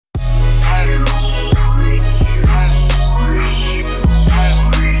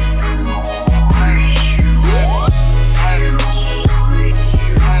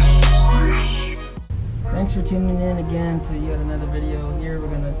to yet another video. Here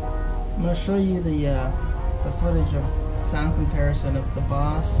I'm gonna show you the footage of sound comparison of the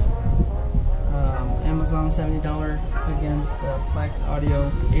Boss Amazon $70 against the Plex Audio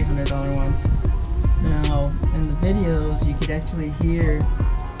 $800 ones. Now in the videos you could actually hear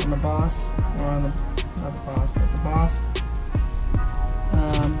on the Boss, or on the not the Boss, but the Boss,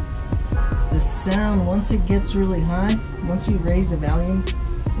 the sound, once it gets really high, once you raise the volume,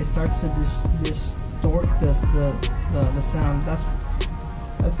 it starts to distort the sound. That's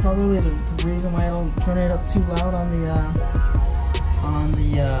probably the reason why I don't turn it up too loud on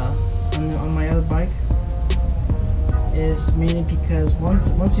my other bike. Is meaning because once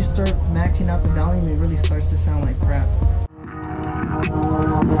you start maxing out the volume, it really starts to sound like crap.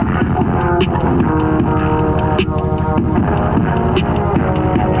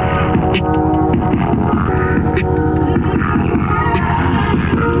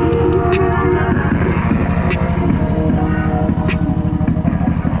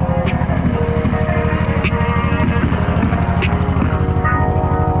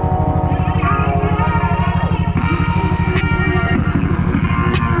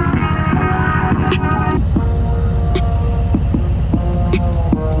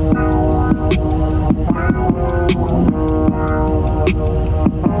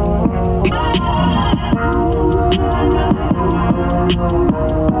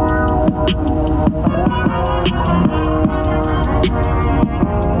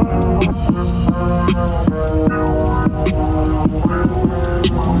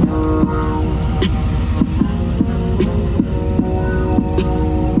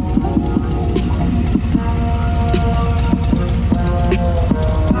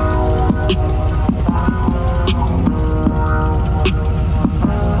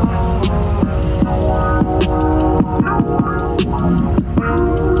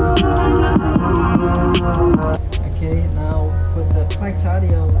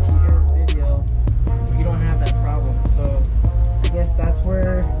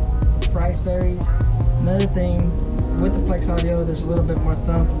 Another thing with the Plex audio, there's a little bit more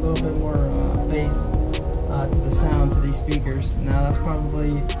thump, a little bit more bass to the sound, to these speakers. Now that's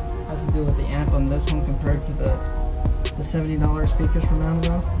probably has to do with the amp on this one compared to the $70 speakers from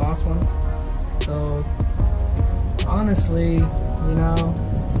Amazon, Boss ones. So honestly, you know,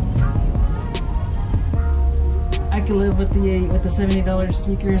 I could live with the $70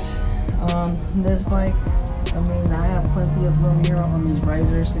 speakers on this bike. I mean, I have plenty of room here on these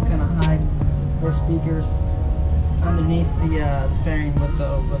risers to kind of hide the speakers underneath the fairing with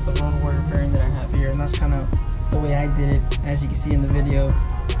the road warrior fairing that I have here, and that's kind of the way I did it. As you can see in the video,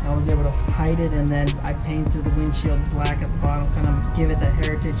 I was able to hide it, and then I painted the windshield black at the bottom, kind of give it that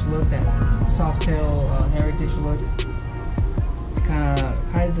heritage look, that soft tail heritage look, to kind of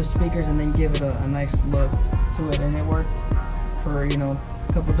hide the speakers and then give it a nice look to it, and it worked for, you know,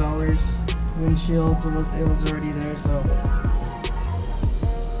 a couple dollars. Windshields, it was already there. So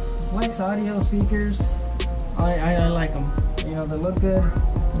Plex audio speakers, I like them. You know, they look good,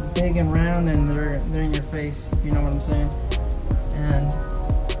 big and round, and they're in your face, if you know what I'm saying.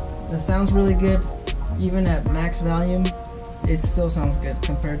 And it sounds really good, even at max volume. It still sounds good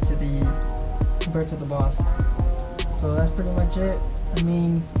compared to the Boss. So that's pretty much it. I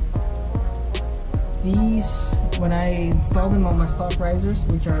mean, these, when I installed them on my stock risers,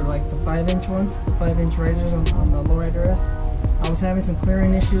 which are like the 5-inch ones, the 5-inch risers on the lowrider S, I was having some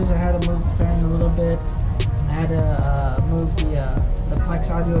clearing issues. I had to move the fairing a little bit. I had to move the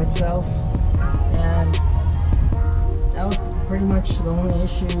Plex audio itself, and that was pretty much the only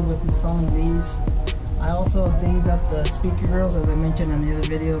issue with installing these. I also dinged up the speaker grills, as I mentioned in the other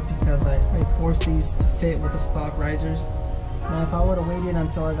video, because I forced these to fit with the stock risers. Now if I would have waited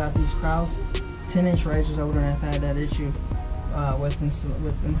until I got these Kraus 10-inch risers, I wouldn't have had that issue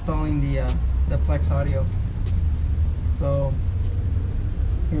with installing the Plex audio. So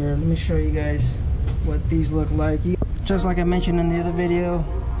here, let me show you guys what these look like. Just like I mentioned in the other video,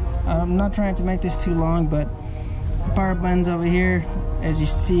 I'm not trying to make this too long, but the power button's over here. As you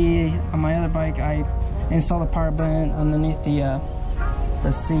see on my other bike, I installed a power button underneath the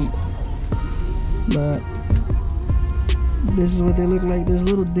seat. But this is what they look like. There's a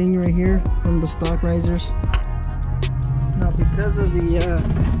little ding right here from the stock risers. Now because of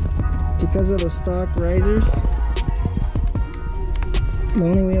the stock risers, the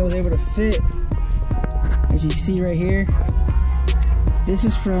only way I was able to fit, as you see right here, this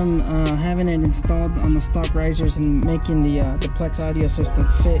is from having it installed on the stock risers and making the Plex audio system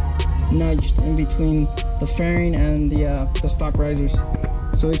fit nudged in between the fairing and the stock risers.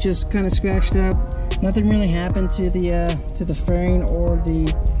 So it just kind of scratched up. Nothing really happened to the fairing or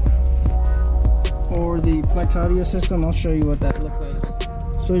or the Plex audio system, I'll show you what that looked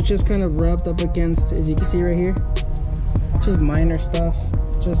like. So it's just kind of rubbed up against, as you can see right here, just minor stuff,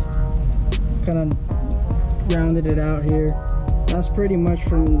 just kind of rounded it out here. That's pretty much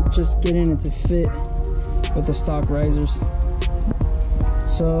from just getting it to fit with the stock risers.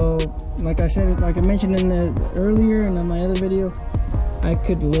 So like I said, like I mentioned in the earlier and on my other video, I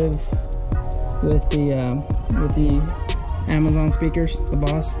could live with the Amazon speakers, the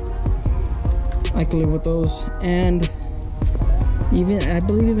Boss. I could live with those, and even I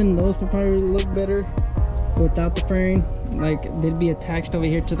believe even those would probably look better without the fairing. Like they'd be attached over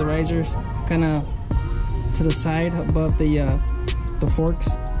here to the risers, kind of to the side above the forks.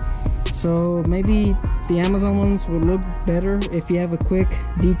 So maybe the Amazon ones would look better if you have a quick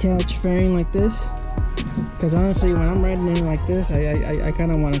detach fairing like this. Because honestly, when I'm riding in like this, I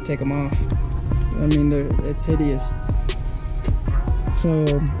kind of want to take them off. I mean, it's hideous. So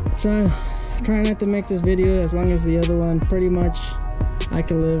try not to make this video as long as the other one. Pretty much, I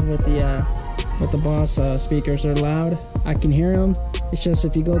can live with the Boss speakers. They're loud. I can hear them. It's just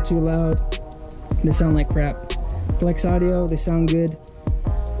if you go too loud, they sound like crap. Plex audio, they sound good.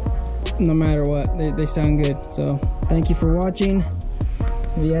 No matter what, they sound good. So thank you for watching.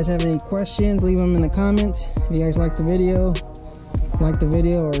 If you guys have any questions, leave them in the comments. If you guys like the video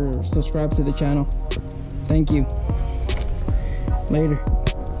or subscribe to the channel. Thank you. Later.